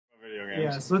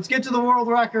programs. Yes. Let's get to the world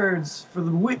records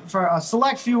for a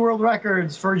select few world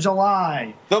records for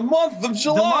July. The month of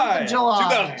July. The month of July.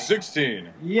 2016.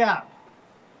 Yeah.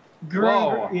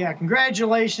 Whoa. Yeah.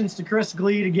 Congratulations to Chris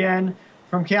Gleed again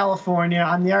from California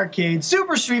on the arcade.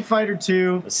 Super Street Fighter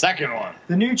 2. The second one.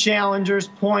 The new challengers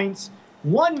points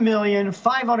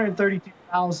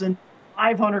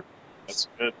 1,532,500. That's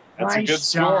good. That's Nice a good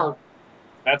score. job.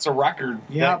 That's a record.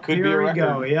 Yep, That could be a record.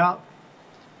 Here we go.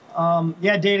 Yep.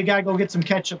 Yeah, Data gotta go get some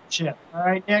ketchup chip. All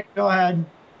right, Nick, go ahead.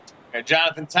 Okay,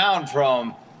 Jonathan Town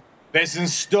from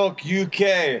Basingstoke,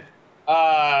 UK.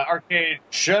 Arcade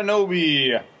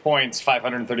Shinobi points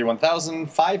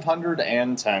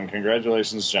 531,510.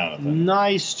 Congratulations, Jonathan.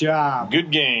 Nice job.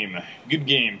 Good game. Good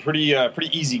game. Pretty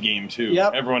easy game too.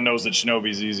 Yep. Everyone knows that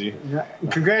Shinobi's easy. Yeah.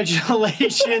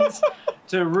 Congratulations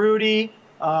to Rudy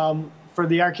for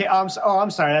the arcade. I'm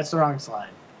sorry, that's the wrong slide.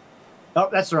 Oh,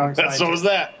 that's the wrong slide. So was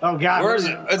that. Oh God, Where is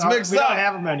it? It's mixed we up. don't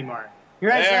have them anymore.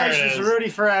 Congratulations to Rudy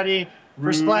Ferretti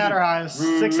for Splatterhouse,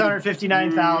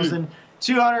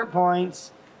 659,200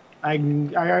 points. I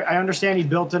understand he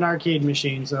built an arcade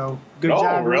machine, so good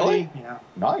job, really? Rudy. Yeah,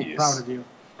 Nice. proud of you.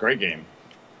 Great game.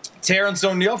 Terrence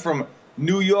O'Neill from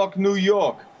New York, New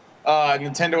York.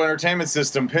 Nintendo Entertainment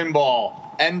System,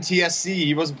 pinball, NTSC.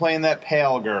 He wasn't playing that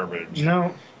pale garbage.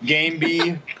 No. Game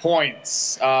B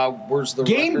points. Where's the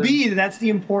Game record? B, that's the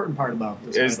important part about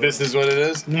this. This is what it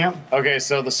is? Yep. Okay,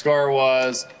 so the score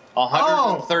was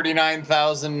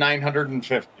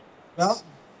 139,950. Yep.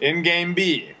 In Game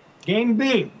B Game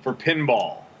B. for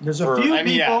pinball. There's a for few NES.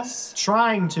 people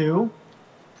trying to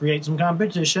create some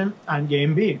competition on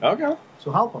Game B. Okay.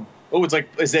 So help them. Oh, is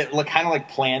it kind of like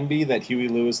Plan B, that Huey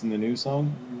Lewis in the new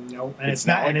song? Nope. And It's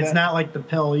not like it's that? not like the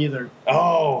pill either.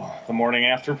 Oh, the morning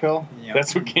after pill? Yep.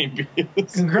 That's what Game B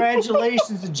is.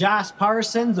 Congratulations to Josh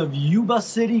Parsons of Yuba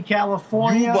City,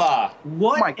 California. Yuba.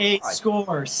 What a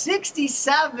score.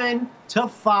 67-5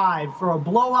 for a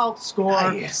blowout score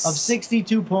Nice. of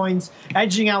 62 points,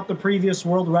 edging out the previous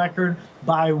world record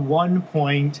by 1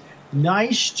 point.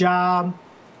 Nice job.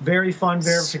 Very fun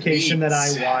verification Sweet. that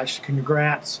I watched.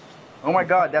 Congrats. Oh my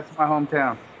God, that's my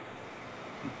hometown.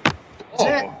 That's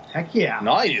it. Heck yeah.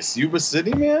 Nice. Yuba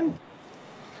City, man.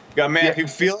 Got Matthew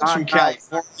Felix from nice.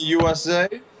 California, USA.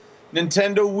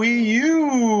 Nintendo Wii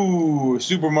U.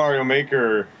 Super Mario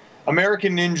Maker.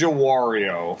 American Ninja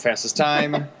Wario. Fastest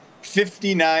time,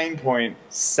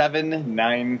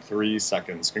 59.793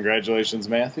 seconds. Congratulations,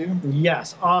 Matthew.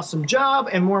 Yes, awesome job.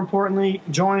 And more importantly,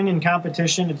 join in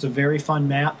competition. It's a very fun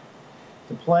map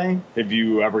to play. Have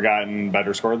you ever gotten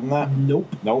better score than that?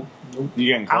 Nope. Nope. You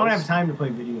getting close? I don't have time to play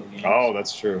video games. Oh,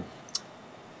 that's true.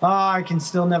 I can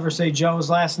still never say Joe's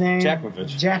last name.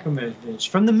 Jakovich. Jakovich.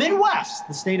 From the Midwest,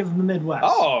 the state of the Midwest.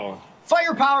 Oh.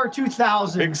 Firepower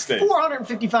 2000. Big state.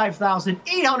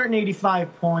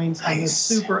 455,885 points on the Nice.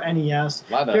 Super NES.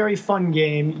 Love it. Very fun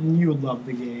game. You would love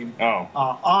the game. Oh.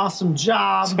 Awesome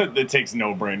job. It takes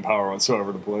no brain power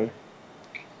whatsoever to play.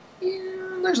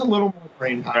 There's a little more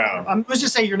brain power. Yeah. Let's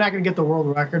just say you're not going to get the world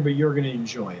record, but you're going to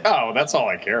enjoy it. Oh, that's all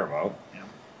I care about. Yeah.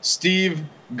 Steve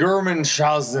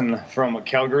Germanshausen from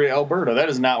Calgary, Alberta. That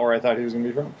is not where I thought he was going to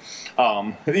be from.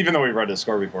 Even though we've read his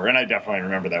score before, and I definitely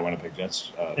remember that Winnipeg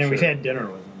Jets. And we've shirt. had dinner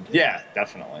with him. Too. Yeah,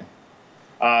 definitely.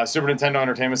 Super Nintendo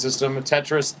Entertainment System,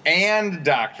 Tetris, and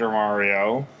Dr.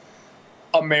 Mario.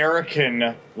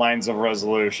 American lines of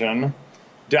resolution.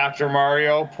 Dr.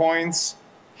 Mario points.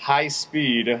 High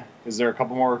speed. Is there a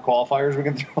couple more qualifiers we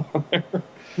can throw on there?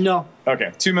 No.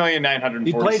 Okay, 2,946,000.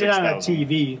 He played it on a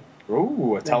TV.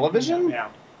 Ooh, a television? Yeah.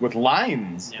 With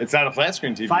lines. Yeah. It's not a flat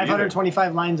screen TV.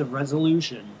 525 lines of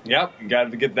resolution. Yep, you got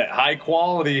to get that high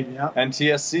quality Yep.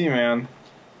 NTSC, man.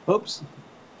 Oops.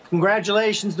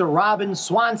 Congratulations to Robin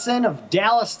Swanson of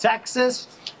Dallas, Texas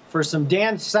for some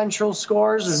Dance Central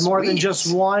scores. There's more than Sweet.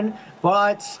 just one,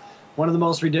 but one of the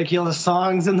most ridiculous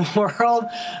songs in the world.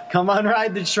 Come on,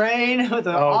 Ride the Train with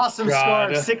an awesome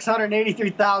score of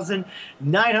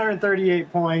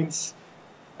 683,938 points.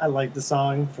 I like the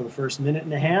song for the first minute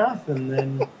and a half, and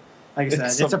then, like I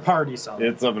said, it's a party song.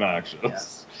 It's obnoxious.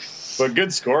 Yes. But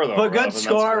good score, though. But Robin. good That's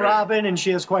score, great. Robin, and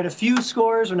she has quite a few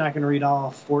scores. We're not going to read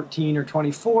all 14 or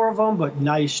 24 of them, but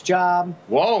nice job.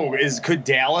 Whoa, could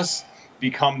Dallas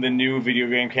become the new video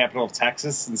game capital of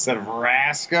Texas instead of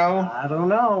Rasco? I don't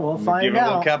know. We'll Give find it a little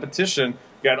out. competition.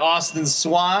 Got Austin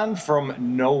Swan from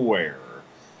nowhere.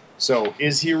 So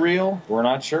is he real? We're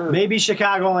not sure. Maybe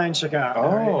Chicagoland,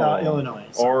 Illinois.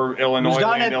 So Or Illinois done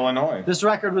land, at- Illinois. this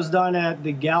record was done at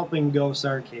the Galloping Ghost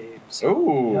Arcade. So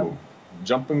Ooh, Yep.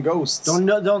 Jumping Ghosts.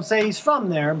 don't say he's from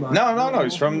there, but No.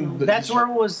 He's from. that's where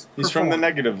it was. He's from the performed.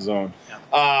 negative zone.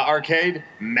 Yeah. Arcade,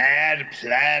 Mad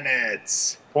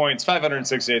Planets. Points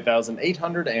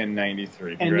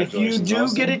 568,893. And if you do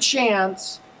get a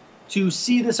chance to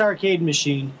see this arcade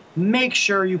machine, make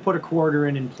sure you put a quarter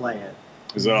in and play it.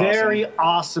 Is it Very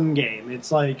awesome game. It's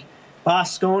like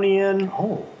Bosconian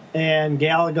and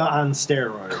Galaga on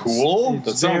steroids. Cool.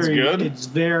 That sounds good. It's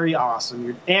very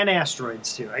awesome. And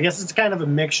Asteroids, too. I guess it's kind of a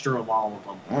mixture of all of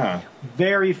them.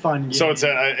 Very fun game. So it's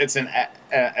an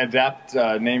adept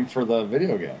name for the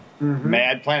video game.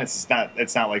 Mad Planets.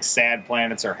 It's not like Sad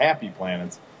Planets or Happy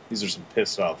Planets. These are some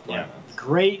pissed off planets.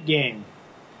 Great game.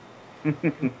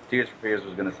 Tears for Fears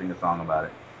was going to sing a song about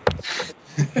it.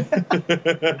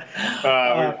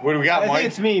 What do we got, I Mike? think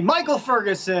it's me, Michael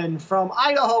Ferguson from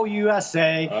Idaho,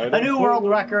 USA. A new world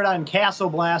record on Castle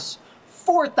Blast,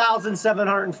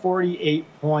 4,748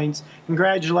 points.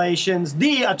 Congratulations.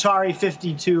 The Atari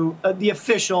 52, the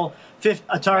official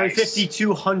Atari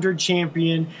 5200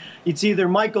 champion. It's either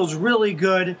Michael's really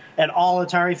good at all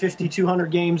Atari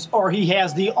 5200 games, or he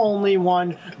has the only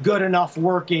one good enough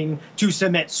working to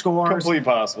submit scores. Completely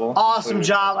possible. Awesome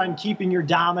job on keeping your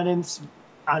dominance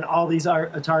on all these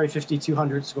Atari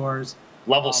 5200 scores.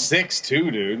 Level 6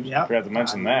 too, dude. Yep. Forgot to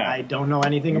mention that. I don't know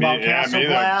anything about Castle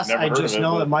Blast. I just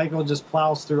know that Michael just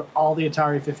plows through all the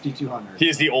Atari 5200. He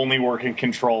is the only working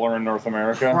controller in North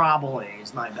America. Probably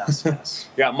is my best guess.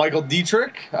 Yeah, Michael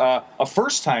Dietrich, a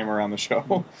first-timer on the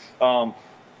show. From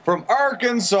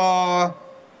Arkansas,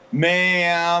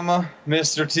 ma'am,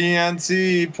 Mr.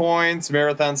 TNT, points,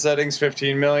 marathon settings,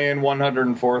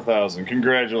 15,104,000.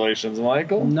 Congratulations,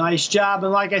 Michael. Nice job.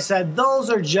 And like I said, those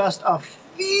are just a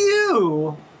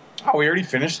few. Oh, we already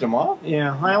finished them up?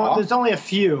 Yeah, there's only a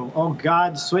few. Oh,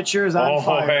 God, Switcher's on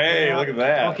fire. Oh, hey, look at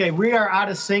that. Okay, we are out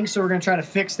of sync, so we're going to try to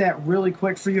fix that really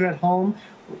quick for you at home.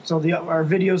 So our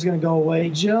video is going to go away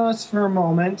just for a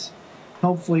moment.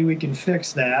 Hopefully we can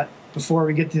fix that before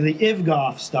we get to the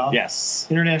IVGOF stuff. Yes.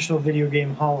 International Video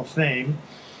Game Hall of Fame.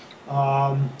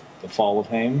 The Fall of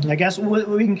Fame. I guess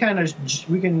we can kind of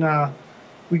we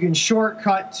can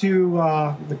shortcut to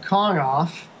the Kong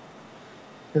off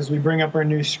as we bring up our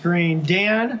new screen.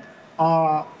 Dan,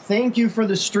 thank you for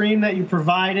the stream that you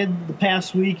provided the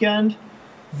past weekend.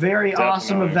 Very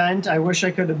awesome event. I wish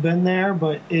I could have been there,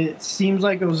 but it seems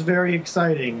like it was very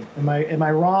exciting. Am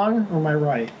I wrong or am I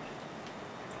right?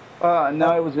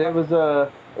 No, it was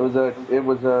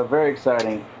very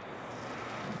exciting.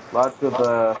 Lots of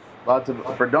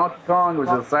for Donkey Kong, it was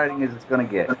as exciting as it's gonna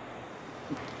get.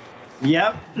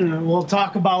 Yep, we'll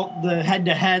talk about the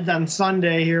head-to-head on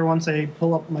Sunday here once I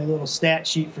pull up my little stat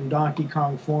sheet from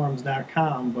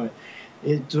DonkeyKongForums.com. But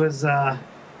it was I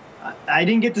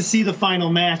didn't get to see the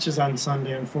final matches on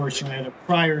Sunday, unfortunately. I had a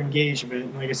prior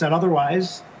engagement. Like I said,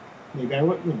 otherwise, maybe I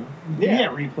would,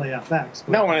 replay FX.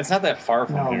 No, and it's not that far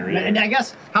from here. And I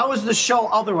guess, how was the show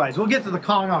otherwise? We'll get to the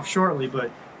Kong off shortly, but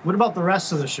what about the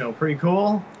rest of the show? Pretty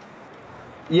cool?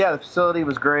 Yeah, the facility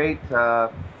was great.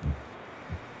 Tons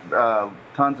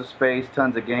of space,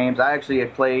 tons of games. I actually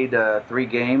had played 3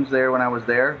 games there when I was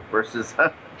there versus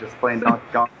just playing Donkey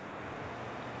Kong,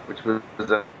 which was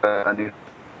a new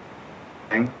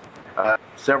thing.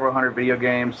 Several hundred video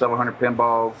games, several hundred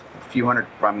pinballs, a few hundred,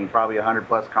 probably 100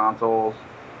 plus consoles.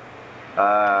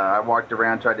 I walked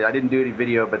around, I didn't do any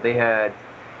video, but they had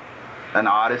an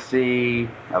Odyssey,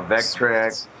 a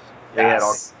Vectrex. They had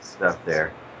all stuff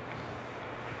there.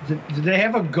 Did they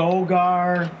have a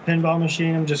Gogar pinball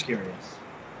machine? I'm just curious.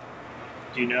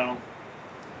 Do you know?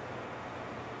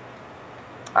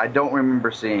 I don't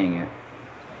remember seeing it.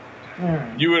 All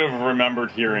right. You would have remembered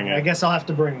hearing it. I guess I'll have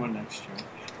to bring one next year.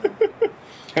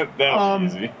 That'll be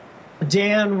easy.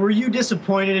 Dan, were you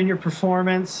disappointed in your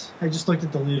performance? I just looked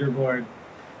at the leaderboard.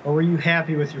 Or were you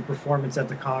happy with your performance at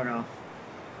the Kong Off?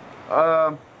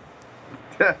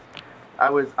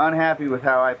 I was unhappy with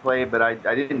how I played, but I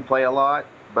didn't play a lot.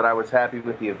 But I was happy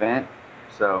with the event,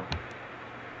 so.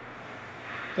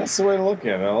 That's the way to look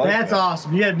at it. I like That's that.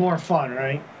 awesome. You had more fun,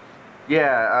 right?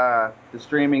 Yeah, the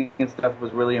streaming and stuff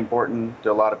was really important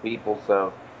to a lot of people,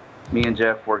 so me and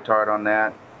Jeff worked hard on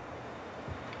that.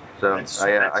 So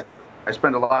I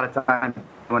spent a lot of time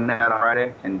doing that on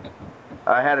Friday, and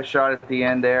I had a shot at the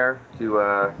end there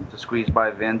to squeeze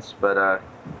by Vince, but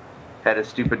had a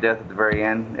stupid death at the very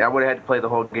end. I would have had to play the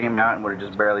whole game out and would have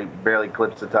just barely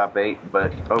clipped the top 8.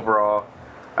 But overall,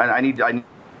 I need to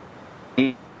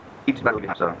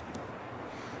so.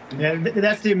 Yeah,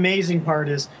 that's the amazing part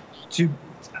is to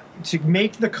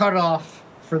make the cutoff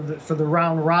for the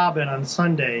round robin on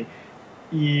Sunday.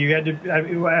 You had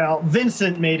to. Well,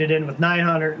 Vincent made it in with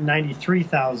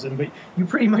 993,000, but you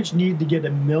pretty much need to get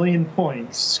 1 million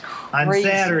points on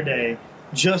Saturday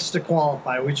just to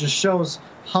qualify, which just shows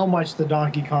how much the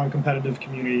Donkey Kong competitive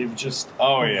community have just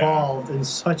Oh, yeah. evolved in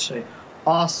such a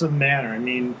awesome manner. I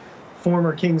mean,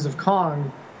 former Kings of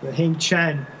Kong, the Hank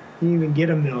Chen, he didn't even get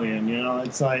 $1 million. You know,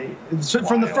 it's like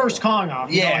from the Wild. first Kong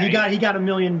off. You know, Yeah, he got $1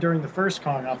 million during the first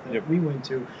Kong off that we went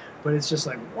to, but it's just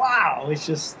like wow,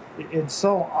 it's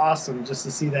so awesome just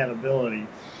to see that ability.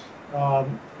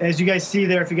 As you guys see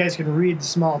there, if you guys can read the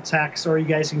small text, or you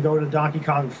guys can go to the Donkey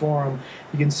Kong forum,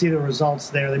 you can see the results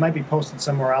there. They might be posted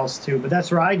somewhere else too, but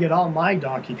that's where I get all my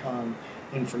Donkey Kong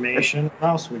information.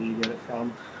 Where else would you get it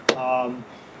from?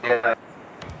 Yeah,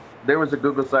 there was a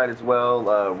Google site as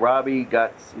well. Robbie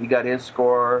got his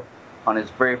score on his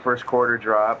very first quarter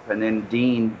drop, and then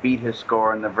Dean beat his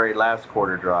score on the very last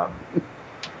quarter drop.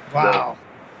 Wow,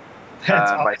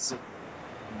 that's awesome.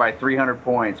 By 300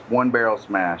 points, one barrel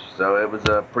smash. So it was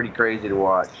pretty crazy to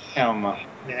watch.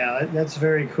 Yeah, that's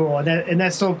very cool, and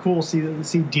that's so cool.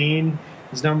 See Dean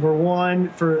is number one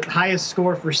for highest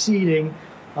score for seeding.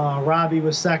 Robbie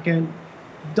was second.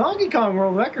 Donkey Kong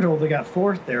world record holder got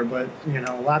fourth there, but you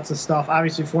know, lots of stuff.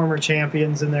 Obviously, former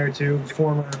champions in there too,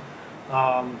 former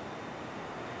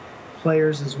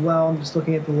players as well. I'm just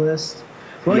looking at the list.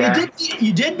 Well, Yeah.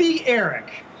 you did beat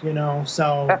Eric, you know,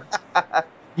 so.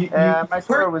 You my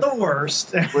score weren't the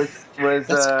worst. was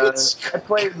That's a good score. I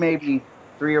played maybe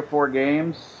 3 or 4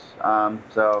 games,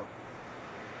 so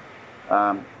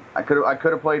I could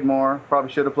have played more.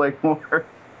 Probably should have played more,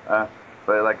 but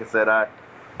like I said, I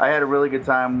had a really good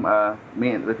time.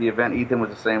 Me with the event, Ethan was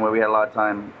the same way. We had a lot of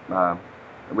time.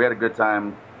 We had a good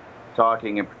time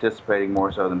talking and participating more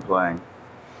so than playing.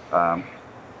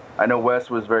 I know Wes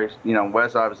was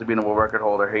Wes obviously being a world record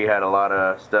holder, he had a lot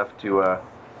of stuff to.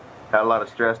 Had a lot of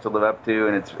stress to live up to,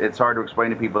 and it's hard to explain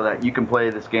to people that you can play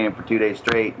this game for 2 days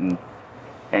straight and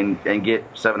get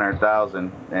 700,000,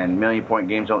 and million-point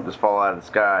games don't just fall out of the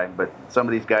sky. But some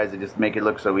of these guys, they just make it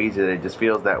look so easy that it just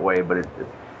feels that way, but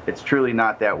it's truly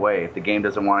not that way if the game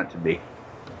doesn't want it to be.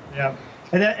 Yeah,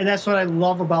 and that's what I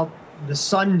love about the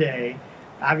Sunday.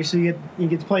 Obviously, you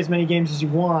get to play as many games as you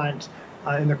want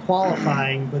in the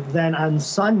qualifying, but then on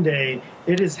Sunday,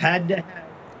 it is head-to-head.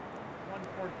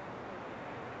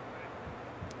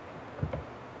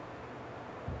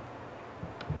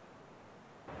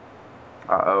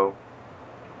 Uh-oh.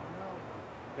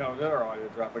 No, did our audio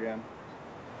drop again?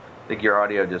 I think your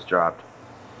audio just dropped.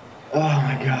 Oh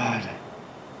my god.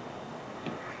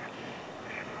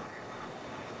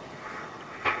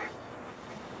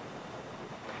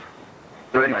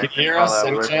 So anyway, Can you hear us?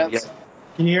 Any chance? Yeah,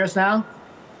 Can you hear us now?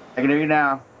 I can hear you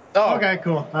now. Oh, Okay,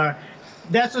 cool. All right.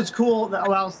 That's what's cool.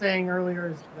 What I was saying earlier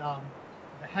is the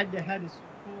head-to-head is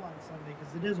cool on Sunday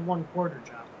because it is one quarter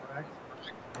job, correct?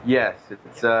 Yes,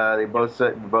 it's they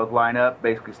both line up,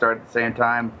 basically start at the same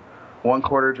time, one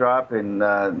quarter drop, and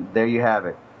there you have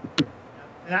it.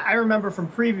 And I remember from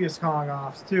previous Kong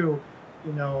offs too.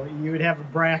 You know, you would have a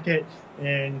bracket,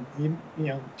 and you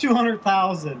know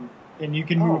 200,000, and you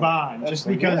can move on just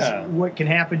because what can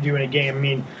happen to you in a game. I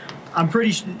mean, I'm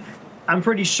pretty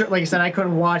sure. Like I said, I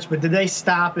couldn't watch, but did they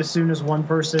stop as soon as one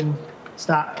person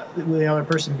the other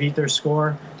person beat their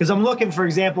score? Because I'm looking, for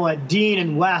example, at Dean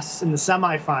and Wes in the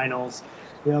semifinals.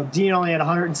 You know, Dean only had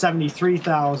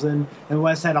 173,000, and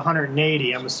Wes had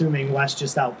 180. I'm assuming Wes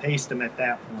just outpaced him at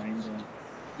that point.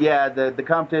 Yeah, the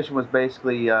competition was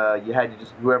basically you had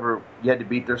to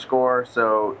beat their score.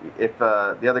 So if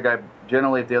the other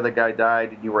guy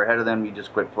died and you were ahead of them, you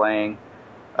just quit playing.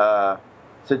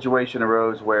 Situation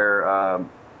arose where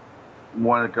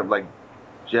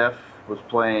Jeff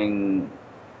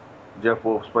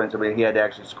Wolf was playing somebody. He had to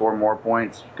actually score more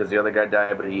points because the other guy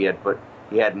died, but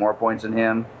he had more points than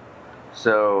him.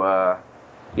 So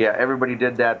yeah, everybody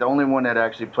did that. The only one that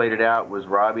actually played it out was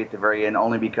Robbie at the very end,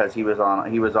 only because he was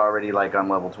already like on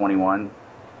level 21,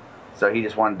 so he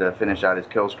just wanted to finish out his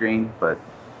kill screen. But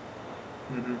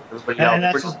everybody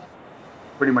else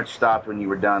pretty much stopped when you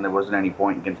were done. There wasn't any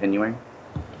point in continuing.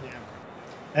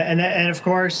 Yeah, and of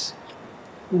course,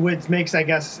 what makes, I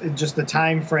guess, just the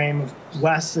time frame of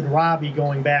Wes and Robbie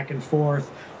going back and forth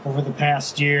over the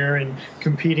past year and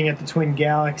competing at the Twin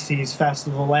Galaxies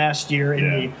Festival last year in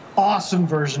the awesome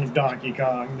version of Donkey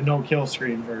Kong, the no kill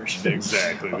screen version.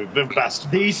 Exactly, the best.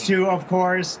 These two, of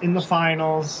course, in the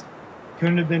finals,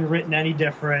 couldn't have been written any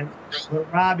different.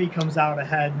 But Robbie comes out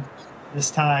ahead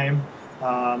this time.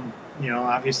 You know,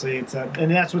 obviously, and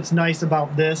that's what's nice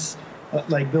about this.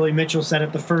 Like Billy Mitchell said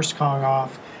at the first Kong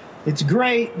off, it's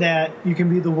great that you can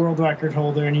be the world record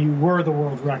holder, and you were the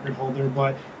world record holder,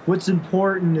 but what's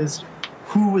important is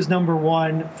who was number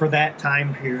one for that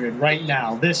time period right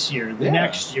now, this year, the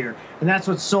next year. And that's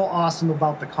what's so awesome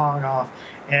about the Kong off.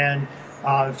 And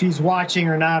if he's watching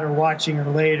or not, or watching or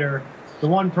later, the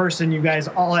one person you guys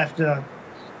all have to,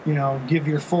 give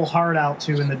your full heart out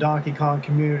to in the Donkey Kong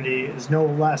community is no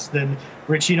less than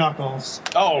Richie Knuckles.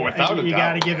 Oh, without a doubt. You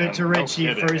got to give it to No Richie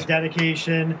kidding. for his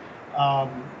dedication.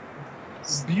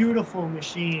 Beautiful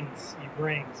machines he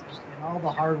brings, and all the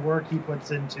hard work he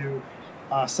puts into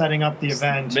setting up the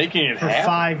event. Making it for happen.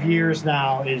 5 years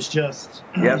now is just.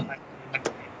 Yep.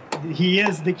 He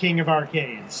is the king of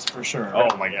arcades for sure.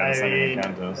 Oh my God, it's not even a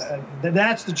contest.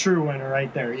 That's the true winner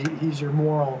right there. He's your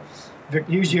moral.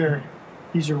 He's your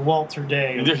Walter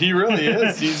Day. He really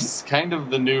is. He's kind of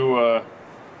the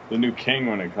new king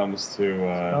when it comes to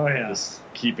just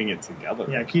keeping it together.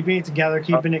 Yeah, keeping it together,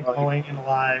 keeping it going and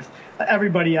alive.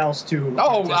 Everybody else too.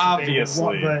 Oh, participated,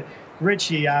 obviously. but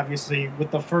Richie obviously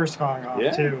with the first Kong off Yeah.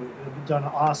 too, done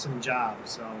an awesome job.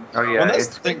 So. Oh yeah, Well, that's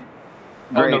it's the thing.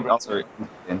 great. Oh, no, sorry.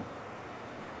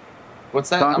 What's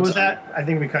that? Tom, What I'm was sorry. that? I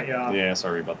think we cut you off. Yeah,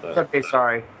 sorry about It's that. okay,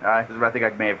 sorry. 'Cause I think I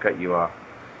may have cut you off.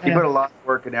 He Yeah. put a lot of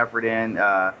work and effort in.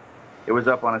 It was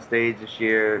up on a stage this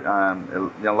year.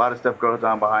 A lot of stuff goes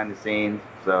on behind the scenes,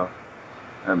 so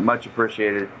much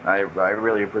appreciated. I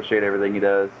really appreciate everything he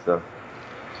does. So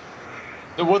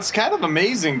What's kind of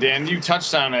amazing, Dan, you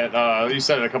touched on it. You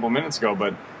said it a couple minutes ago,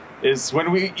 but is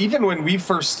when we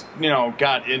first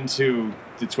got into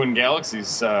the Twin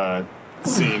Galaxies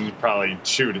scene. Probably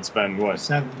it's been what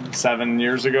 7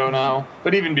 years ago now.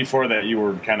 But even before that, you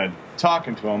were kind of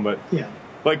talking to him. But Yeah.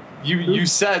 like you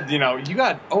said, you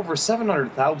got over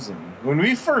 700,000 when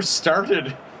we first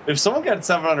started. If someone got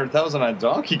 700,000 on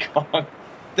Donkey Kong,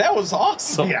 that was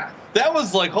awesome. Yeah. That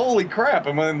was like holy crap.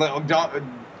 And when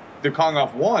the Kong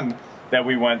Off 1 that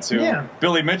we went to, Yeah.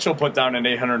 Billy Mitchell put down an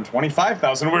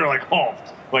 825,000. We were like, oh,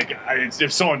 like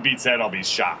if someone beats that, I'll be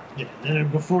shocked. Yeah. And then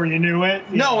before you knew it.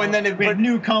 And then we had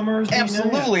newcomers.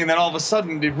 Absolutely, and then all of a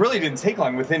sudden, it really didn't take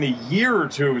long. Within a year or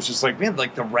two, it was just like, man,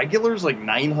 like the regulars, like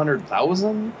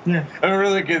 900,000. Yeah. And we're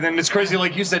like, and then it's crazy,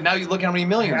 like you said. Now you look how many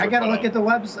millions. I got to look at the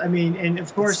webs. I mean, and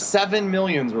of course, 7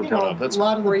 millions were put up. That's a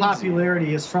lot of the crazy.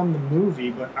 popularity is from the movie,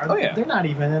 but they're not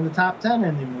even in the top 10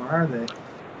 anymore, are they?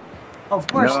 Of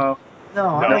course.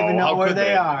 No, I don't even know how where could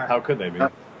they are. How could they be?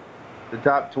 the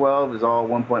top 12 is all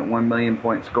 1.1 million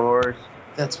point scores.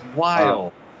 That's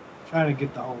wild. Trying to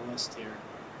get the whole list here.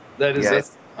 That is Yeah.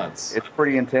 that's nuts. It's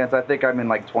pretty intense. I think I'm in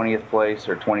like 20th place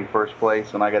or 21st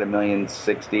place, and I got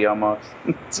 1,060,000 almost.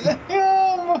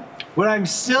 Damn. What I'm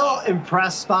still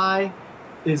impressed by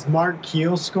is Mark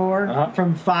Keel's score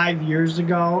from 5 years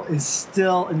ago is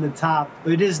still in the top.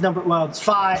 It is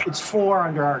it's 4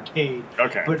 under arcade.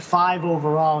 Okay. But 5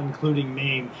 overall, including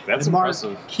MAME. That's and Mark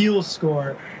impressive. Keel's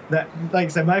score, that, like I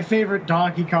said, my favorite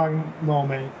Donkey Kong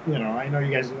moment, I know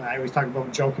you guys, I always talk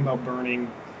about joking about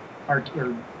burning, or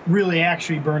really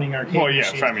actually burning arcade Well, yeah,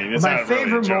 machines. I mean, it's my not really a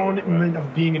favorite joke, moment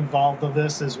of being involved with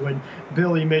this is when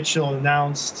Billy Mitchell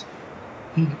announced,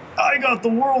 I got the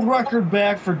world record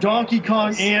back for Donkey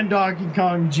Kong and Donkey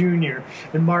Kong Jr.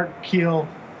 And Mark Keel,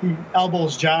 he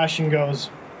elbows Josh and goes,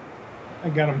 I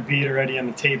got him beat already on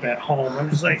the tape at home. I'm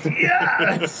just like,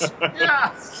 yes,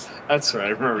 yes. That's right. I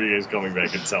remember you guys coming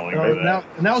back and telling me that.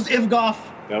 And that was IVGOF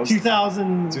That was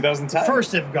 2010.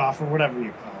 First IVGOF or whatever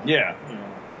you call it. Yeah.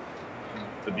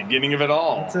 The beginning of it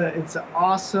all. It's an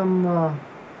awesome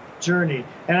journey.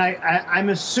 And I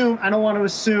don't want to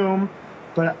assume,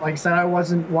 but like I said, I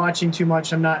wasn't watching too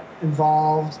much. I'm not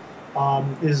involved.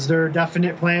 Is there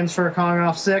definite plans for a Kong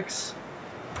Off 6?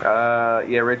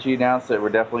 Yeah, Richie announced that we're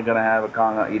definitely going to have a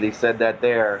Kong Off. He said that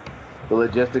there. The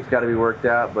logistics got to be worked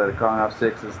out, but a Kong Off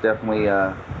 6 is definitely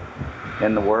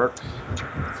in the works.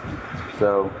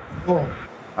 So Cool.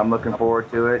 I'm looking forward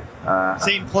to it.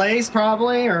 Same place,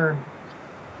 probably, or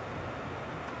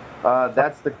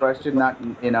that's the question.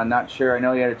 Not sure. I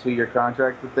know he had a 2-year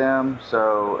contract with them,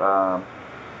 so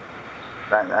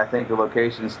I think the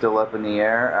location is still up in the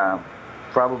air.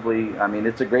 Probably. I mean,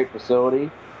 it's a great facility.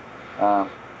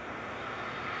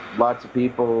 Lots of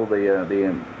people.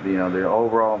 The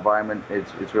overall environment.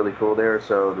 It's really cool there.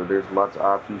 So there's lots of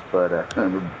options. But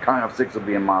Kong Off 6 will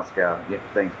be in Moscow. Yeah,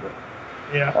 thanks.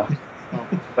 yeah.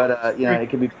 But it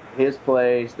could be his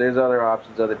place. There's other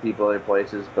options, other people, other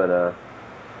places. But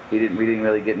we didn't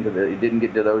really get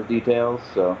into those details.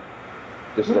 So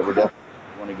just that we're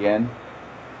definitely one again.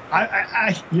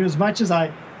 As much as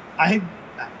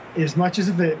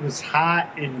if it was hot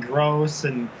and gross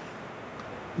and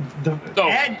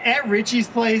at Richie's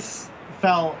place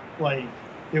felt like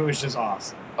it was just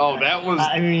awesome. Oh, that was.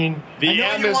 I mean, I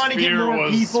know you want to get more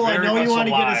people. I know you want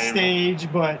to get a stage,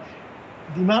 but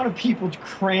the amount of people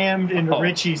crammed into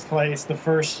Richie's place the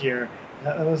first year,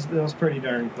 that was pretty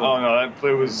darn cool. Oh no,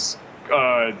 it was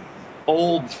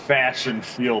old-fashioned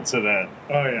feel to that.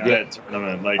 Oh yeah. That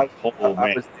tournament, like I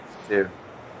man. was too.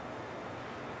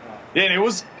 Yeah, and it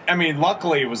was. I mean,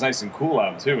 luckily it was nice and cool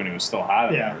out too, and it was still hot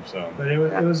in Yeah. there. So. But it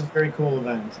was a very cool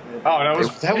event. Oh, that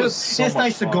was so it's much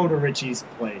nice fun. to go to Richie's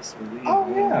place. Oh,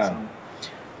 yeah. So.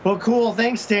 Well, cool.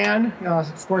 Thanks, Dan.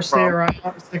 Of course,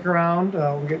 stick around.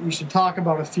 We should talk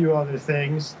about a few other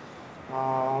things.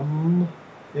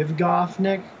 Ivgoff,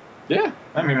 Nick. Yeah,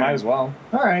 I mean, might as well.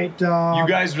 All right. You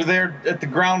guys were there at the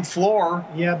ground floor,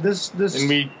 Yeah, this.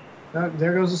 and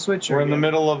There goes the switcher. we're in the again.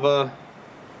 middle of a.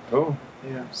 Oh,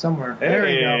 Yeah, somewhere. There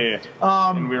you hey! go.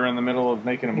 And we were in the middle of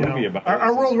making a You know, movie about our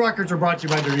it. world records are brought to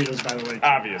you by Doritos, by the way.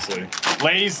 Obviously,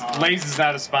 Lay's is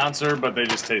not a sponsor, but they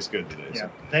just taste good today. Yeah, So.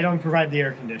 they don't provide the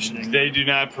air conditioning. They do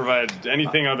not provide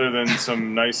anything other than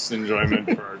some nice enjoyment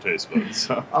for our taste buds.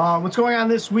 So. What's going on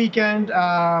this weekend?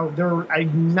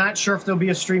 I'm not sure if there'll be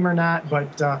a stream or not,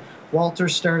 but Walter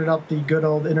started up the good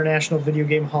old International Video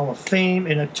Game Hall of Fame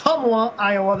in Ottumwa,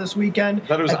 Iowa this weekend. I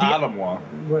thought it was At the- Ottawa.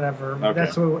 Whatever.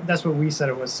 Okay. That's what we said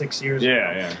it was 6 years ago.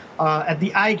 Yeah, yeah. At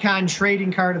the Icon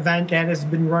Trading Card event, that has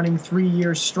been running 3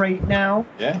 years straight now.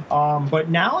 Yeah. But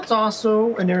now it's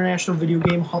also an International Video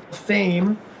Game Hall of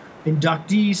Fame.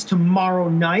 Inductees tomorrow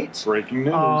night. Breaking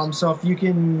news. So if you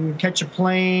can catch a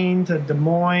plane to Des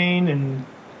Moines and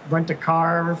rent a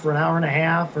car for an hour and a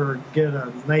half or get a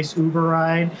nice Uber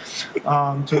ride to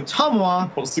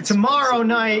Ottumwa, Most expensive tomorrow Uber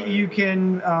night ride. you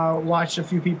can watch a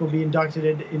few people be inducted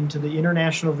into the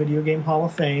International Video Game Hall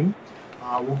of Fame.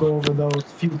 We'll go over those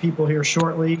few people here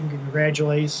shortly and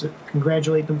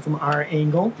congratulate them from our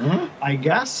angle, I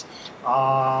guess.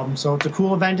 So it's a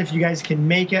cool event if you guys can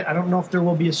make it. I don't know if there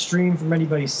will be a stream from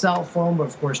anybody's cell phone, but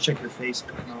of course check your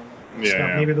Facebook and all that stuff.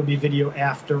 Yeah. Maybe there'll be video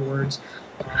afterwards.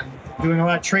 Doing a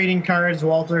lot of trading cards.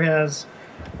 Walter has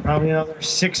probably another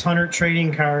 600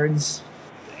 trading cards.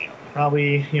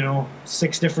 Probably,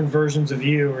 6 different versions of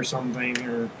you or something,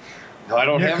 or I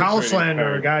don't Nick have a trading Houseland or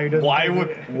a card. guy who doesn't.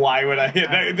 Why would I?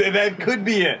 That could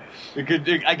be it.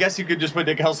 I guess you could just put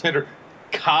Nick Houslander,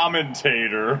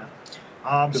 commentator.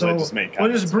 So I just make we'll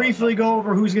comments just about briefly go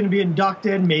over who's going to be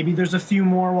inducted. Maybe there's a few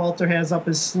more Walter has up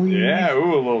his sleeve. Yeah,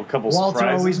 ooh, a little couple Walter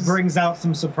surprises. always brings out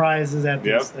some surprises at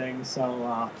Yep. these things.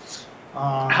 So,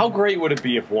 How great would it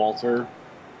be if Walter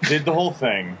did the whole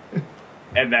thing,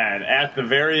 and then at the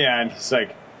very end, he's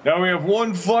like, "Now we have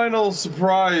one final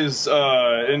surprise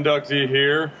inductee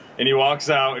here," and he walks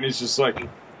out, and he's just like,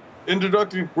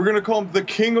 "Inductee, we're gonna call him the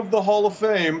King of the Hall of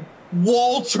Fame,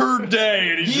 Walter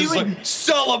Day," and he's He just would- like,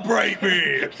 "Celebrate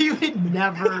me." he would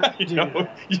never You do know,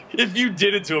 that. if you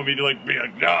did it to him, he'd be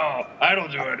like, "No, I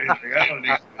don't do anything. I don't do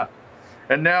anything."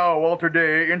 And now Walter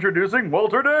Day introducing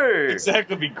Walter Day.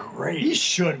 Exactly, be He great.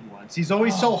 should once. He's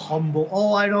always so humble.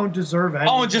 Oh, I don't deserve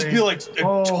anything. Oh, and just be like a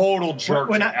Oh, total jerk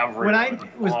when to I everyone.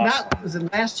 was Awesome. was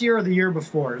it last year or the year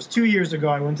before? It was 2 years ago.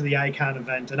 I went to the Icon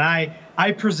event and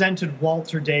I presented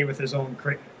Walter Day with his own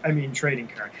trading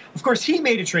card. Of course, he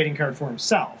made a trading card for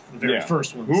himself, the very Yeah.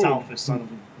 first one, Ooh. selfish son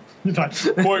of a.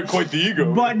 Quite the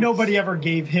ego. But nobody ever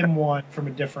gave him one from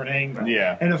a different angle.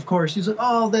 Yeah. And of course, he's like,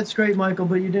 "Oh, that's great, Michael,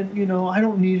 but you didn't. I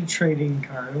don't need a trading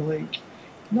card." I'm like,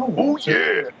 no, Oh Walter,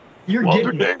 yeah, you're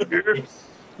Walter getting Day. it.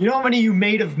 You know how many you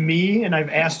made of me, and I've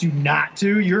asked you not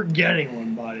to. You're getting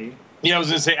one, buddy. Yeah, I was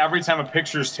gonna say every time a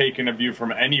picture's taken of you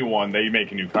from anyone, they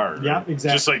make a new card. Yeah, right?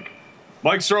 exactly. Just like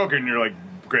Mike Sorokin, you're like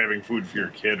grabbing food for your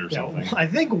kid or Yeah, something. I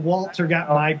think Walter got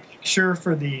my picture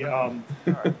for the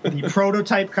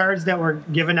prototype cards that were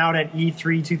given out at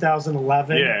E3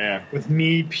 2011. Yeah. With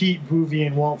me, Pete Boovie,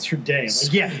 and Walter Day.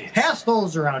 Like, yeah, Sweet. pass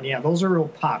those around. Yeah, those are real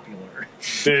popular.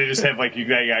 They just have like you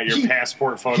got your He-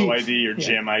 passport photo he- ID, your yeah.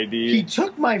 gym ID. He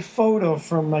took my photo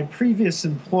from my previous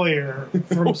employer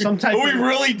from some type oh, he of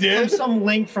really from did. some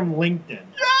link from LinkedIn.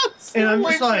 Yes. And I'm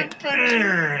just LinkedIn like,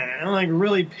 picture. I'm like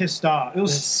really pissed off. It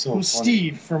was, That's so it was funny.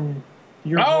 Steve from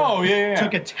your Oh, work. yeah.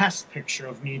 Took a test picture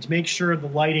of me to make sure the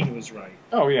lighting was right.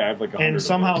 Oh yeah, I have like 100 And of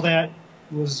somehow those. that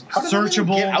was How did that even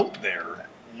searchable. get out there?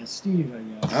 Yeah, Steve,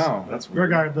 I guess. Oh, that's weird.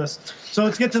 Regardless. So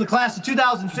let's get to the class of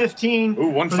 2015.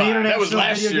 Ooh, 1-5. for the That was International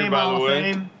last Video year, Game by Hall the of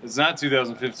way. Fame. It's not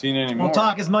 2015 anymore. We'll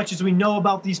talk as much as we know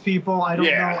about these people. I don't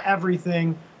Yeah. know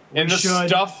everything. And We the should.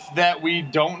 stuff that we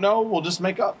don't know, we'll just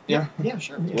make up. Yeah,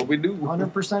 sure. Yeah. What we do.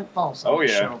 100% false. on Oh,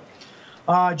 this yeah.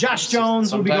 show. Josh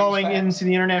Jones will be Sometimes going fast. into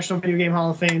the International Video Game Hall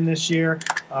of Fame this year.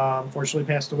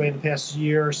 Unfortunately, passed away the past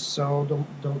year, so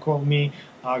don't quote me.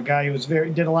 A guy who was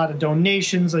did a lot of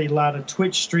donations, a lot of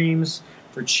Twitch streams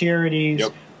for charities.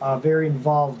 Yep. Very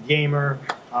involved gamer.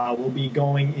 Will be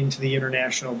going into the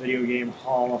International Video Game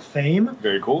Hall of Fame.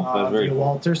 Very cool. That's very Via cool.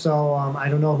 Walter. So I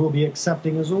don't know who'll be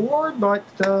accepting his award, but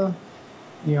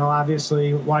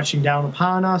obviously watching down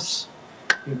upon us.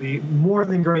 He'll be more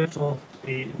than grateful to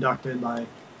be inducted by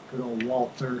good old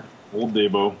Walter. Old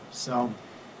Dabo. So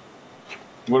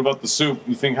What about the soup?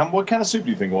 You think what kind of soup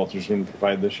do you think Walter's going to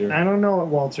provide this year? I don't know what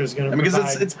Walter's going to because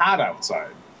provide. it's hot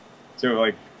outside. So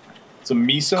like some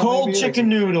miso. Cold maybe? chicken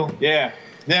noodle. Yeah.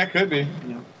 Yeah, it could be.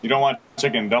 Yeah. You don't want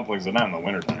chicken dumplings not in the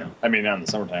wintertime. I mean, not in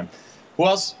the summertime. Who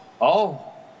else? Oh,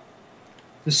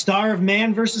 The star of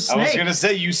Man vs. Snake. I was going to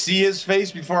say, you see his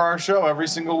face before our show every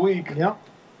single week. Yep.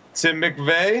 Tim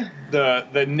McVeigh,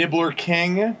 the Nibbler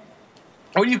King.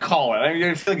 What do you call it? I mean,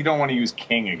 I feel like you don't want to use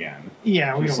king again.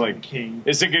 Yeah, we Just don't like like King.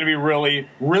 Is it going to be really,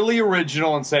 really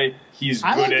original and say he's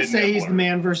I good like at to say Nibbler? he's the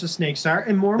Man vs. Snake star,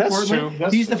 and more That's importantly, true.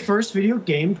 That's he's the true. first video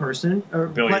game person. Or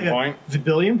Billion point? The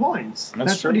billion points. That's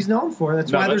That's true. what he's known for.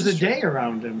 That's No, why there's that's a true. day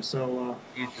around him. So,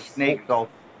 He's the snake salt.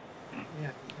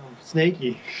 yeah,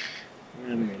 snaky.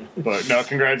 But no, So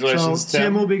congratulations,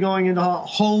 Tim will be going into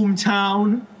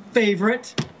hometown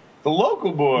favorite, the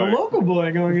local boy. the local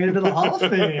boy going into the Hall of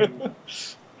Fame.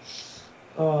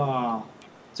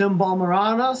 Tim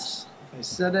Balmeranos, if I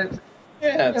said it.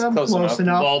 Yeah, it's Yeah, I'm close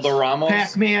enough. Valderramos.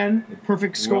 Pac-Man,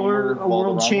 perfect scorer, Wilmer a world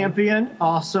Valderrama. champion.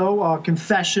 Also,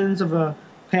 Confessions of a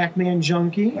Pac-Man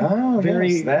Junkie. Oh,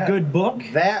 Very yes, that. good book.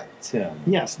 That Tim.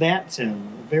 Yes, that Tim.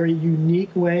 A very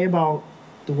unique way about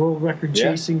the world record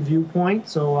Yeah. chasing viewpoint.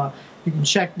 So you can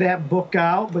check that book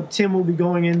out. But Tim will be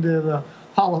going into the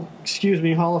Hall of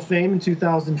Fame in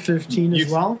 2015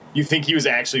 as well. You think he was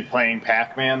actually playing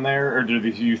Pac-Man there, or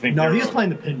did you think? No, they he were- was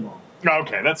playing the pinball.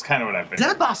 Okay, that's kind of what I Is think.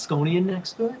 that a Bosconian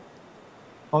next to it?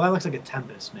 Oh, that looks like a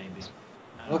Tempest, maybe.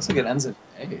 It looks like it ends in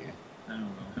A. I don't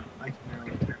know. I can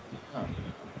barely tell. Oh.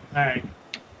 All right.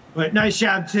 But nice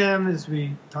job, Tim, as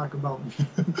we talk about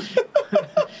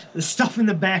the stuff in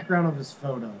the background of his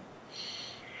photo.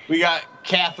 We got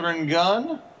Catherine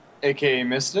Gunn, aka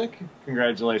Mystic.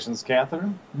 Congratulations,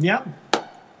 Catherine. Yep.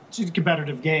 She's a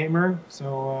competitive gamer,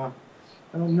 so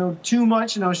I don't know too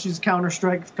much. You know, she's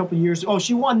Counter-Strike a couple years. Oh,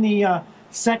 she won the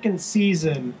second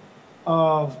season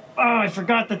of. Oh, I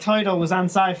forgot the title. It was on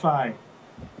Sci-Fi.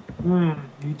 You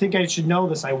think I should know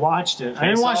this? I watched it. I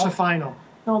didn't watch Face the Off? final.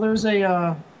 No, there's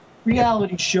a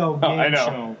reality show, game I know.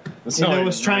 show, That's and not it like-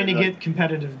 was trying to get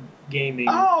competitive gaming.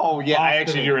 Oh yeah, I Off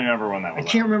actually the- do remember when that I was.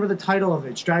 can't on. remember the title of it.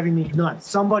 It's driving me nuts.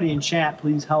 Somebody in chat,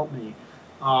 please help me.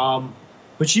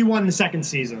 But she won the second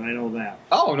season. I know that.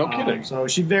 Oh no kidding. So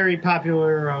she's very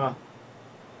popular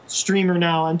streamer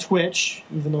now on Twitch,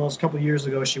 even though it was a couple years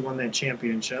ago she won that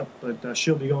championship. But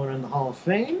she'll be going in the Hall of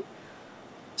Fame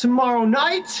tomorrow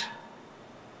night.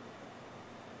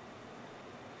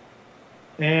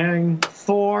 And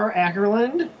Thor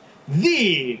Ackerland,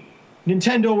 the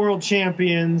Nintendo World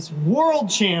Champion from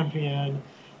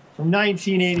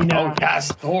 1989. Oh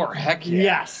yes, Thor. Heck yeah.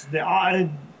 Yes,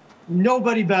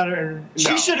 nobody better. She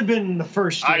No. should have been in the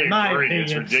first year, I in my agree, opinion.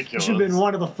 it's ridiculous. She should have been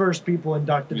one of the first people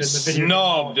inducted in the Video Game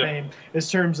Hall of Snubbed. Fame in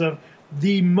terms of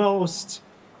the most,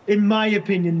 in my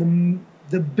opinion,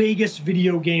 the biggest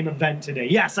video game event today.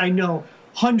 Yes, I know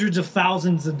hundreds of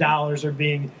thousands of dollars are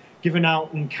being given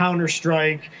out in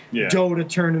Counter-Strike, Yeah. Dota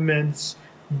tournaments,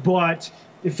 but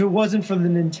if it wasn't for the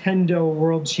Nintendo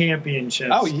World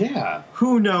Championships, Oh yeah.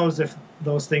 who knows if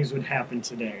those things would happen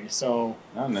today. So,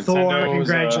 Oh, Nintendo's, Thor,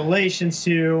 congratulations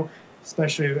to you,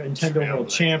 especially Nintendo World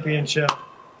Trailblazer. Championship.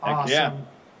 Awesome. yeah.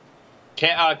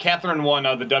 Catherine won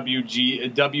the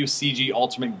WCG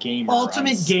Ultimate Gamer.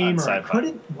 Ultimate on Gamer.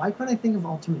 Sci-Fi. Why couldn't I think of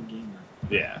Ultimate Gamer?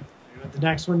 Yeah. You want the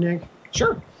next one, Nick?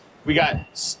 Sure. We got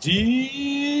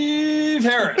Steve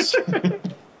Harris.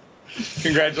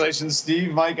 Congratulations,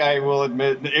 Steve. Mike, I will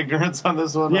admit ignorance on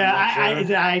this one. Yeah, I'm not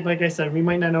sure. I like I said, we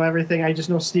might not know everything. I just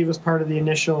know Steve was part of the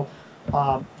initial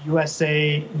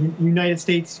United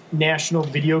States National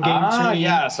Video Game Team.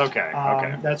 yes. Okay.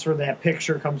 Okay. That's where that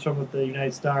picture comes from with the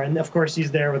United Star, and of course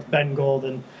he's there with Ben Gold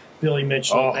and Billy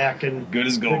Mitchell Oh, back in good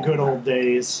as gold. the good old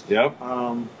days. Yep.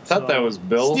 Thought that was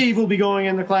Bill. Steve will be going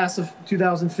in the class of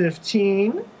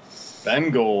 2015. Ben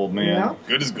Gold, man. Yeah.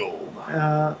 Good as gold.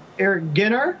 Eric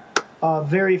Ginner, a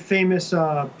very famous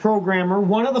programmer,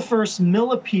 one of the first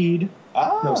Millipede,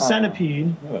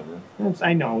 Centipede. Whatever.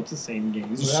 I know it's the same game,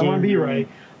 It's the but I want to same be game.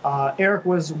 right. Eric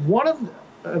was one of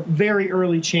the very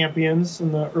early champions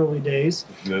in the early days.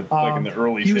 Like in the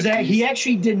early He 50s. he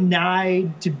actually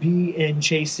denied to be in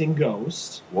Chasing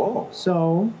Ghost. Whoa.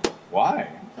 So Why?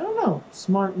 I don't know,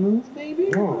 smart move maybe.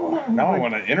 I don't know. Now I But-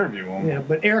 want to interview him. Yeah,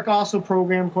 but Eric also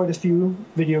programmed quite a few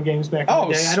video games back in Oh,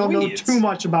 the day. I don't know sweet. too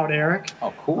much about Eric,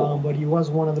 Oh, cool. but he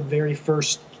was one of the very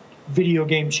first video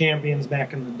game champions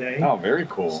back in the day. Oh, very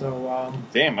cool. So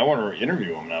Damn, I want to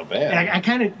interview him now. Bad. I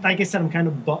kind of, like I said, I'm kind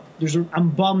of I'm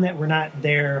bummed that we're not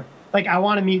there Like, I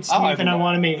want to meet Steve I and I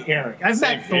want to meet Eric. I've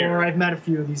Same met Thor. here. I've met a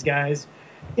few of these guys.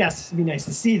 Yes, it'd be nice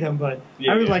to see them, but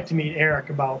I would like to meet Eric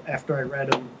after I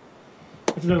read him.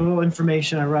 After the little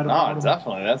information I read about Oh, him.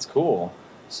 definitely. That's cool.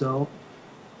 So,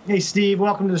 hey, Steve,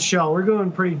 welcome to the show. We're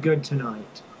doing pretty good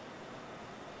tonight.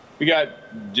 We got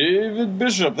David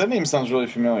Bishop. That name sounds really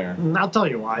familiar. And I'll tell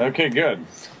you why. Okay, good.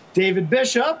 David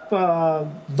Bishop,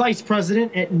 vice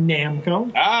president at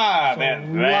Namco. Ah, So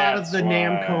a lot of the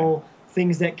Namco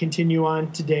things that continue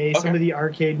on today. Some Okay. of the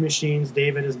arcade machines.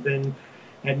 David has been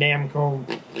at Namco.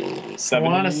 I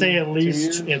want to say at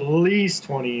 72 least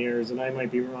 20 years, and I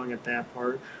might be wrong at that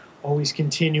part. Always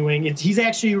continuing. He's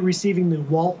actually receiving the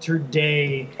Walter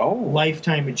Day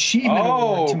Lifetime Achievement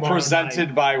Award tomorrow presented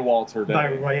night. by Walter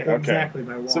Day. Exactly,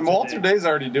 by Walter So Walter Day. Day's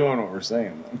already doing what we're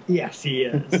saying then. Yes, he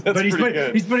is. That's But he's pretty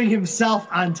good. he's putting himself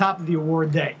on top of the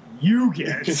award that you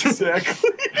get. Exactly.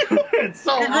 It's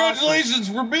so Congratulations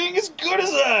for being as good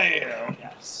as I am.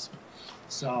 Yes.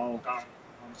 So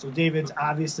David's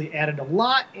obviously added a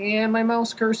lot, and my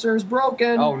mouse cursor is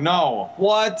broken. Oh no.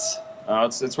 What? Oh,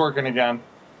 it's working again.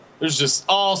 There's just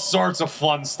all sorts of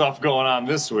fun stuff going on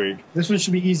this week. This one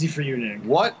should be easy for you, Nick.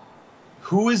 What?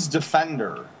 Who is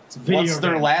Defender? It's a video What's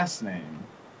their game. last name?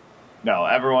 No,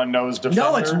 everyone knows Defender.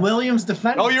 No, it's Williams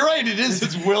Defender. Oh, you're right. It is.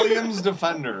 It's Williams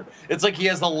Defender. It's like he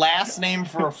has a last name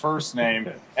for a first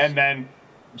name, and then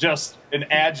just an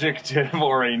adjective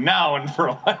or a noun for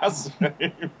a last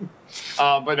name.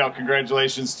 But no,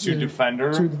 congratulations to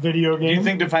Defender. To the video game. Do you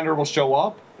think Defender will show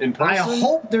up in person? I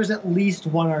hope there's at least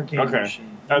one arcade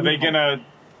machine. Are they gonna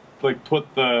like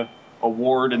put the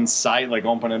award inside, like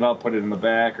open it up, put it in the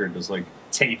back, or just like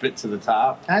tape it to the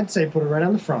top? I'd say put it right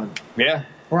on the front. Yeah.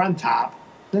 Or on top.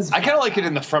 I kind of like it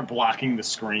in the front, blocking the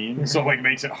screen, so it like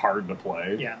makes it hard to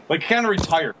play. Yeah. Like kind of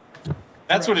retire.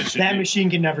 That's what it should That be. machine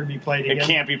can never be played again. It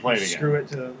can't be played again. Screw it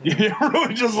to. You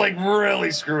really just like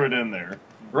really screw it in there,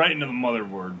 right into the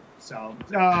motherboard. So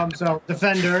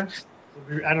Defender.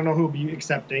 I don't know who'll be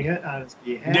accepting it on his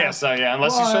behalf. Yes, yeah,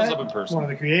 unless he shows up in person. One of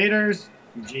the creators,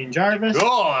 Eugene Jarvis. Oh,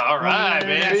 all right,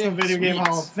 National baby. Video Game Sweet.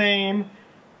 Hall of Fame,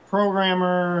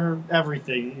 programmer,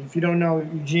 everything. If you don't know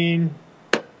Eugene,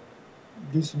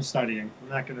 do some studying. I'm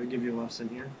not going to give you a lesson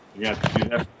here. You got to do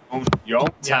that for your own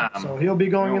time. So he'll be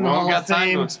going in the We don't Hall got of time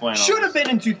to Fame. explain all Should have this.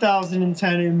 been in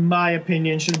 2010, in my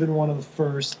opinion. Should have been one of the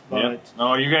first. But Yep.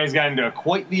 Oh, you guys got into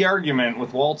quite the argument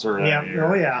with Walter. that yeah, year.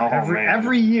 oh yeah. Man.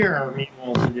 Every year, me and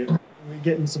Walter we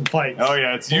get in some fights. Oh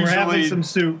yeah, it's We're having usually. some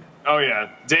soup. Oh yeah,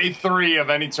 day 3 of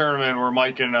any tournament where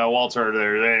Mike and Walter are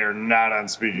there, they are not on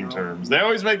speaking terms. They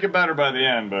always make it better by the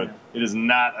end, but it is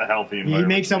not a healthy He environment.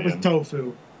 makes to up be with in.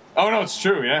 tofu. Oh no, it's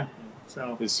true. Yeah,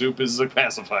 So. his soup is a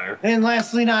pacifier. And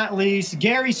lastly, not least,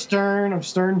 Gary Stern of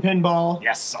Stern Pinball.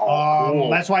 Yes, cool.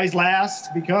 That's why he's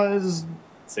last, because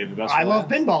Save the best. I for love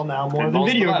last. pinball now more than Pinball's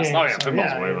the video best. games. Oh, yeah,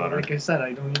 pinball's way better. Like I said,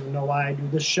 I don't even know why I do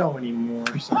this show anymore.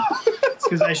 So it's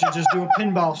because I should just do a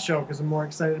pinball show because I'm more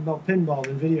excited about pinball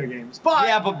than video games. But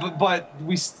Yeah, but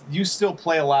you still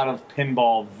play a lot of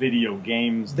pinball video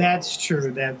games. though. that's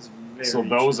true. That's very So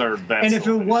those true. are that's And if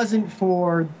it wasn't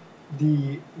for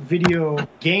the video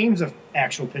games of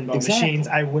actual pinball Exactly. machines,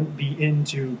 I wouldn't be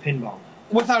into pinball.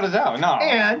 without a doubt, no.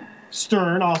 And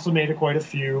Stern also made quite a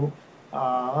few. I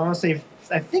want to say,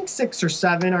 I think 6 or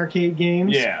 7 arcade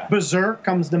games. Yeah. Berserk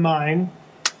comes to mind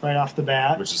right off the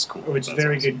bat, Which is cool. which is a That's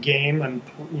very awesome. good game. And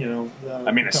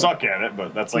I mean, I suck at it,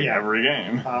 but that's like Yeah. every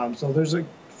game. So there's a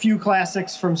few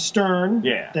classics from Stern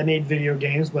Yeah. that made video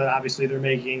games, but obviously they're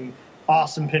making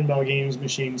awesome pinball games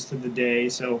machines to the day.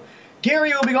 So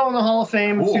Gary will be going to the Hall of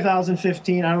Fame in Cool.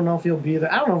 2015. I don't know if he'll be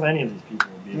there. I don't know if any of these people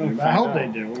will be there, but I hope they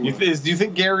do. Do you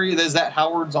think Gary is that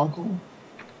Howard's uncle?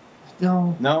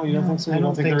 No. No, you don't think so? You I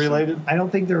don't think they're so. related? I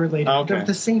don't think they're related. Oh, okay. They're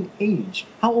the same age.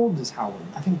 How old is Howard?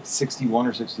 I think 61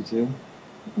 or 62.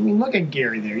 I mean, look at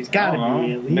Gary there. He's got to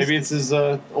be at least. Maybe it's his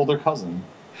older cousin.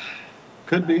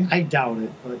 Could be. I doubt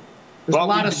it, but there's Well, a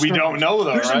lot we- of we Sterns. don't know,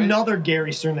 though, There's right? another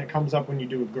Gary Stern that comes up when you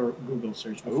do a Google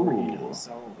search before he Ooh, does.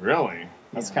 So, really?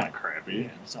 That's Yeah. kind of crappy. yeah,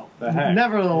 so The heck?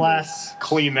 nevertheless.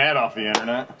 Clean that off the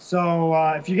internet. So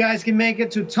if you guys can make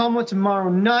it to Tumwa tomorrow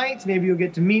night, maybe you'll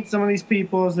get to meet some of these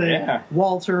people as they Yeah.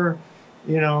 Walter,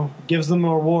 gives them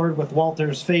an award with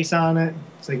Walter's face on it.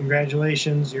 Say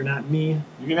congratulations, you're not me.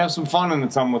 You can have some fun in the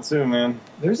Tumwa too, man.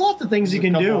 There's lots of things you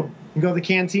There's can a do. couple. You can go to the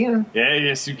cantina. Yeah,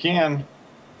 yes, you can.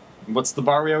 What's the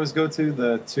bar we always go to?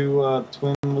 The two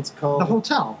twin. What's it called? The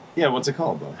hotel. Yeah, what's it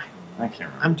called though? I can't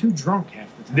remember. I'm too drunk half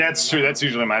the time. That's true. That's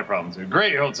usually my problem too.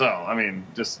 Great hotel. I mean,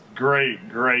 just great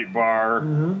bar.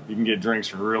 Mhm. You can get drinks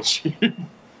for real cheap.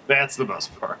 That's the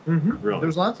best part. Mhm. Really.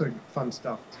 There's lots of fun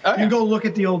stuff. Oh, You yeah. can go look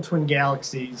at the old Twin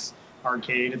Galaxies.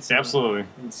 arcade. It's Absolutely.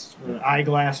 It's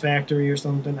Eyeglass Factory or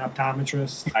something.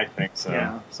 Optometrist. I think so.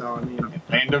 Yeah. So I mean,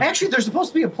 Land of- actually, there's supposed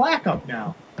to be a plaque up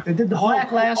now. They did the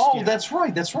plaque last year. Oh, that's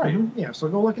right. That's right. Yeah. So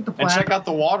go look at the And plaque. check out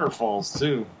the waterfalls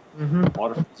too.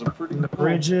 Waterfalls are pretty And the cool.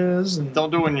 bridges. And, Don't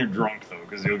do it when you're drunk though,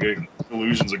 because you'll get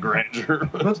illusions of grandeur.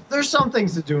 but there's some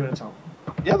things to do in Atonement.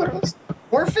 Yeah, there is.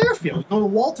 Or Fairfield. Go to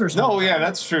Walters. No, yeah,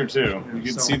 that's true too. You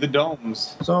can So- see the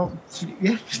domes. So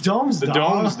yeah, domes. The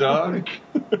domes, dog.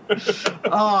 We're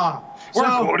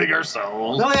So quoting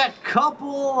ourselves. we only got a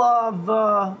couple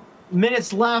of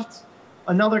minutes left.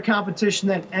 Another competition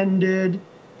that ended.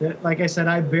 That, like I said,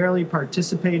 I barely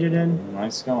participated in.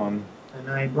 Nice going. And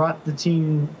I brought the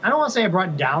team. I don't want to say I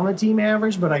brought down the team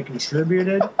average, but I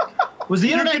contributed. Was the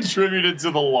You internet contributed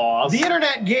to the loss. the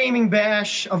Internet Gaming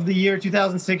Bash of the year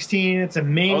 2016? It's a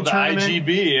main Oh, the tournament.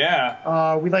 IGB,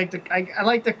 yeah. We like to. I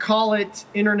like to call it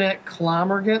internet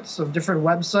conglomerates of different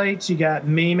websites. You got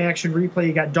MAME Action Replay.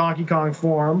 You got Donkey Kong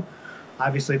Forum.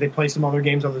 Obviously, they play some other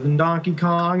games other than Donkey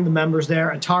Kong. The members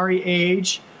there, Atari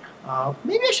Age.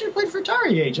 Maybe I should have played for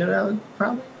Atari Age. I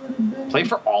probably would have been. Play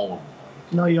for all of them.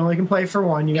 No, you only can play for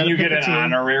one. You got Can to you pick get a an team.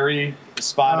 honorary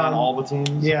spot on all the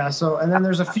teams? Yeah. So, and then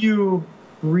there's a few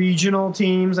regional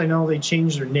teams. I know they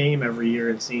change their name every year,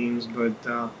 it seems, but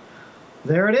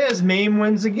there it is. MAME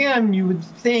wins again. You would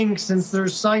think, since their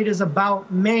site is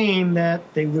about MAME,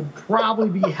 that they would probably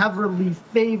be heavily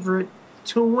favorite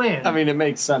to win. I mean, it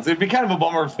makes sense. It'd be kind of a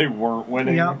bummer if they weren't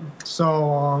winning. Yep.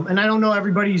 So, and I don't know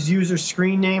everybody's user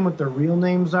screen name, what their real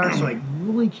names are, so I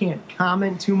really can't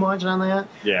comment too much on that.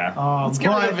 Yeah. Let's get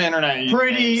but rid of internet.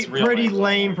 Pretty names.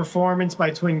 lame performance by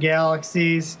Twin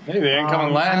Galaxies. Hey, they ain't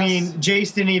coming last. I mean,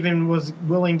 Jason even was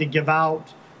willing to give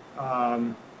out,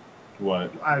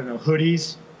 What? I don't know,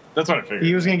 hoodies. That's what I figured.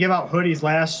 He was going to give out hoodies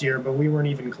last year, but we weren't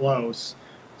even close.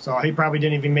 So he probably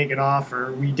didn't even make an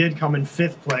offer. We did come in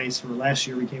 5th place. For last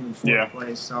year, we came in 4th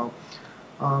place. So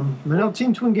I know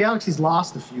Team Twin Galaxies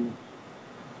lost a few.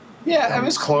 Yeah, it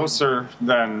was closer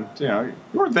than, you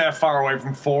weren't that far away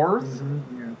from 4th.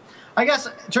 Yeah. I guess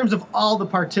in terms of all the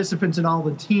participants and all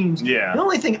the teams, Yeah. the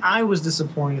only thing I was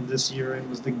disappointed this year in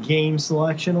was the game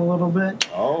selection a little bit.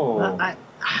 Oh. I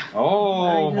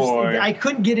Oh, boy. I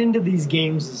couldn't get into these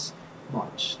games as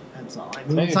much. That's all. I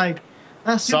mean, Hey. it's like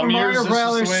Super Some years Mario it's just the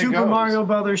Brothers, way it Super goes. Mario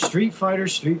Brothers, Street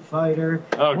Fighter,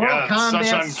 Oh, Mortal God, Kombat,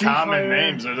 such Street uncommon Fighter.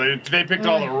 names. They picked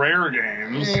all the rare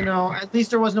games. You know, at least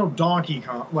there was no Donkey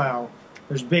Kong. Well,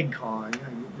 there's Big Kong.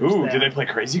 There's Ooh, that. did they play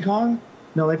Crazy Kong?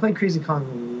 No, they played Crazy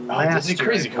Kong last year.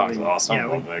 Crazy I Kong's believe. awesome. Yeah, I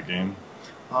love that game.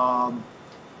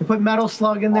 they put Metal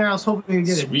Slug in there. I was hoping we could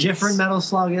get Sweet. a different Metal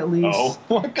Slug at least.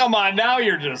 Oh, come on. Now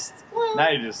you're just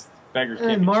beggars can't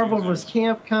And be Marvel choosers. vs.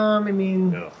 Capcom. I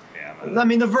mean, Ugh, damn it. I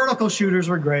mean, the vertical shooters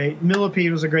were great.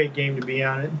 Millipede was a great game to be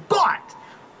on it. But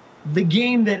the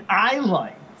game that I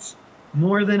liked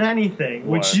more than anything,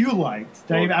 which What? you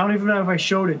liked, I don't even know if I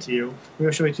showed it to you. Maybe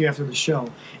I'll show it to you after the show,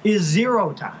 is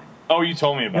Zero Time. Oh, you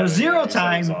told me about Now, it. Zero You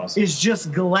said it was Time awesome. is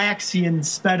just Galaxian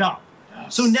sped up.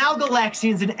 So now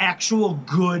Galaxian's an actual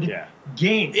good Yeah.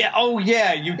 game. Yeah. Oh,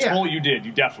 yeah. You Yeah. You did.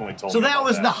 You definitely told So me. that about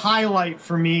was the highlight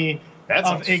for me That of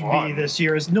sounds Igby fun. this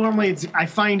year. Is normally I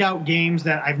find out games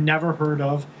that I've never heard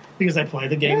of because I play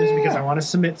the games Yeah. because I want to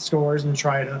submit scores and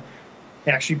try to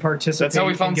actually participate. That's how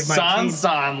we and found give my team-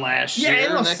 Sansan last year. Yeah, you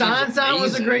know, That game's Sansan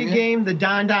was a great amazing. game. The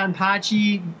Don Don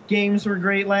Pachi games were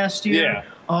great last year.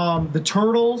 The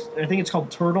Turtles, I think it's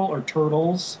called Turtle or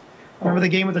Turtles. Remember the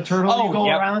game with the turtle Oh, you go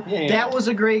yep. around? Yeah, yeah. That was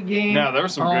a great game. No, there were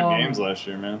some good games last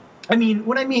year, man. I mean,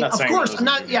 what I mean, Not of saying course, that I'm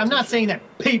those are not. good Yeah, I'm games, not saying that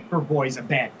Paperboy's a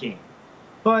bad game,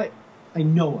 but I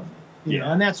know of it. You know,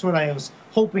 Yeah. and that's what I was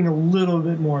hoping a little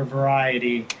bit more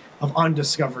variety of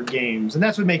undiscovered games, and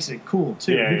that's what makes it cool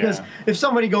too. Yeah, because yeah. if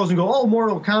somebody goes and go, "Oh,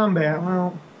 Mortal Kombat,"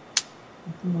 well,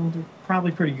 you know, they're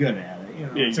probably pretty good at it. You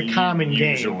know, Yeah, it's a common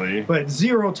usually. game. But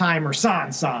Zero Time or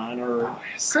Sansan or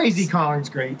Crazy Kong's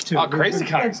great too. Oh, Crazy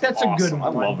Kong is That's a good awesome.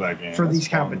 one. I love that game. For That's these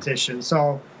fun. competitions.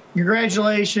 So,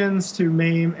 congratulations to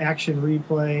MAME Action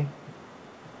Replay.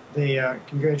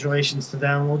 Congratulations to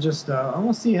them. We'll just, I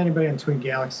don't see anybody on Twin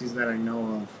Galaxies that I know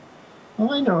of.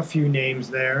 Well, I know a few names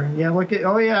there. Yeah, look at,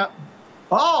 oh yeah.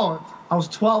 Oh, I was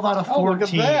 12 out of 14. Oh, look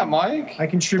at that, Mike. I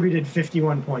contributed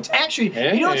 51 points. Actually,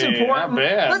 you know what's Hey, important? not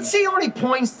bad. Let's see how many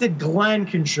points did Glenn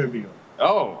contribute.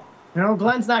 Oh, You know,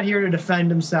 Glenn's not here to defend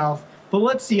himself, but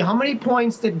let's see, how many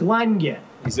points did Glenn get?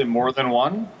 is it more than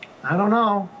one? I don't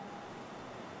know.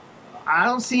 I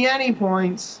don't see any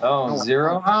points. Oh,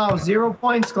 0? Oh, 0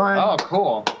 points, Glenn. Oh,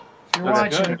 cool. If you're That's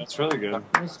watching. good. That's really good.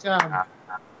 Nice job.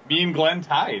 Me and Glenn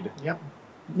tied. Yep.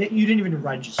 You didn't even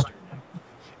register.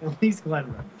 At least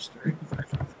Glenn registered.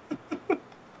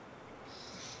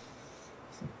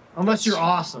 Unless you're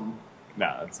awesome.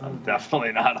 No, I'm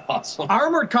definitely not awesome.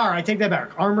 Armored Car, I take that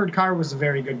back. Armored Car was a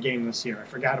very good game this year. I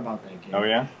forgot about that game. Oh,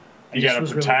 yeah? You This got to was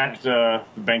really protect the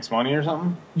bank's money or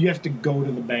something? You have to go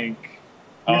to the bank.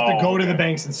 You have to go to the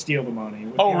banks and steal the money.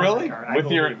 With Oh, the really? Car, I With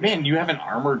your believe. man, you have an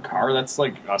armored car. That's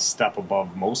like a step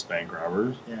above most bank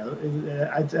robbers. Yeah,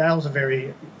 that was a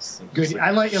very It's good. like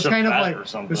I like. It was kind of Chevette like or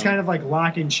something. it was kind of like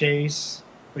lock and chase,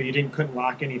 but you couldn't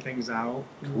lock any things out.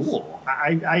 It was- Cool.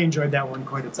 I enjoyed that one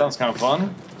quite a bit. Sounds kind of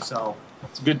fun. So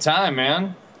It's a good time,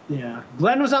 man. yeah,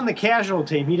 Glenn was on the casual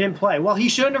team. He didn't play. Well, he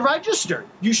shouldn't have registered.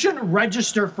 You shouldn't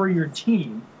register for your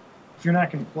team if you're not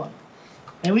going to play.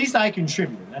 At least I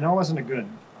contributed, and I wasn't a good.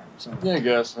 So. Yeah, I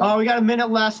guess. We got a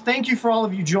minute left. Thank you for all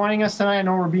of you joining us tonight. I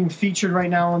know we're being featured right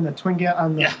now on the Twitch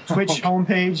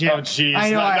homepage. Yeah. Oh, jeez.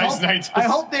 I know. I Nice.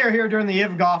 hope they were here during the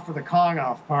Ivgoff or the Kong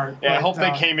off part. Yeah, I but, hope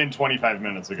they came in 25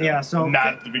 minutes ago. Yeah, so not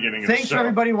at the beginning of the Thanks show. for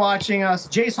everybody watching us.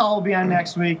 Jace Hall will be on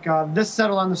next week. This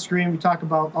settled on the screen. We talk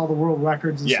about all the world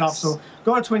records and stuff. So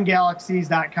go to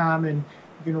twingalaxies.com and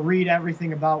you can read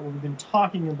everything about what we've been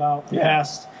talking about the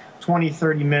past 20,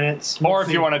 30 minutes. Or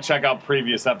if you want to check out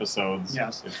previous episodes,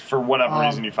 Yes. if for whatever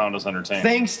reason you found us entertaining.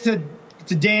 Thanks to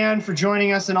Dan for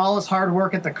joining us and all his hard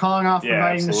work at the Kong off,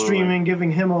 providing the absolutely. streaming,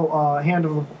 giving him a hand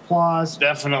of applause.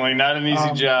 Definitely not an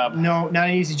easy job. No, not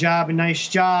an easy job. A nice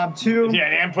job, too. Yeah,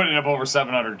 and putting up over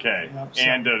 700K Yep, so-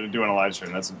 and doing a live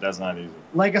stream. That's not easy.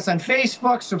 Like us on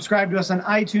Facebook, subscribe to us on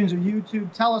iTunes or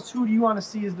YouTube. Tell us who do you want to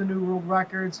see as the new world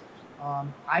records.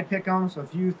 I pick them, so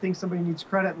if you think somebody needs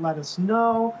credit, let us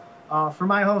know. For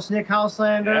my host, Nick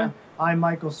Houselander, I'm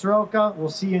Michael Soroka. We'll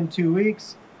see you in 2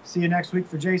 weeks. See you next week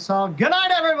for Jace Hall. Good night,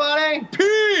 everybody.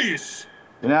 Peace!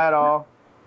 Good night, all.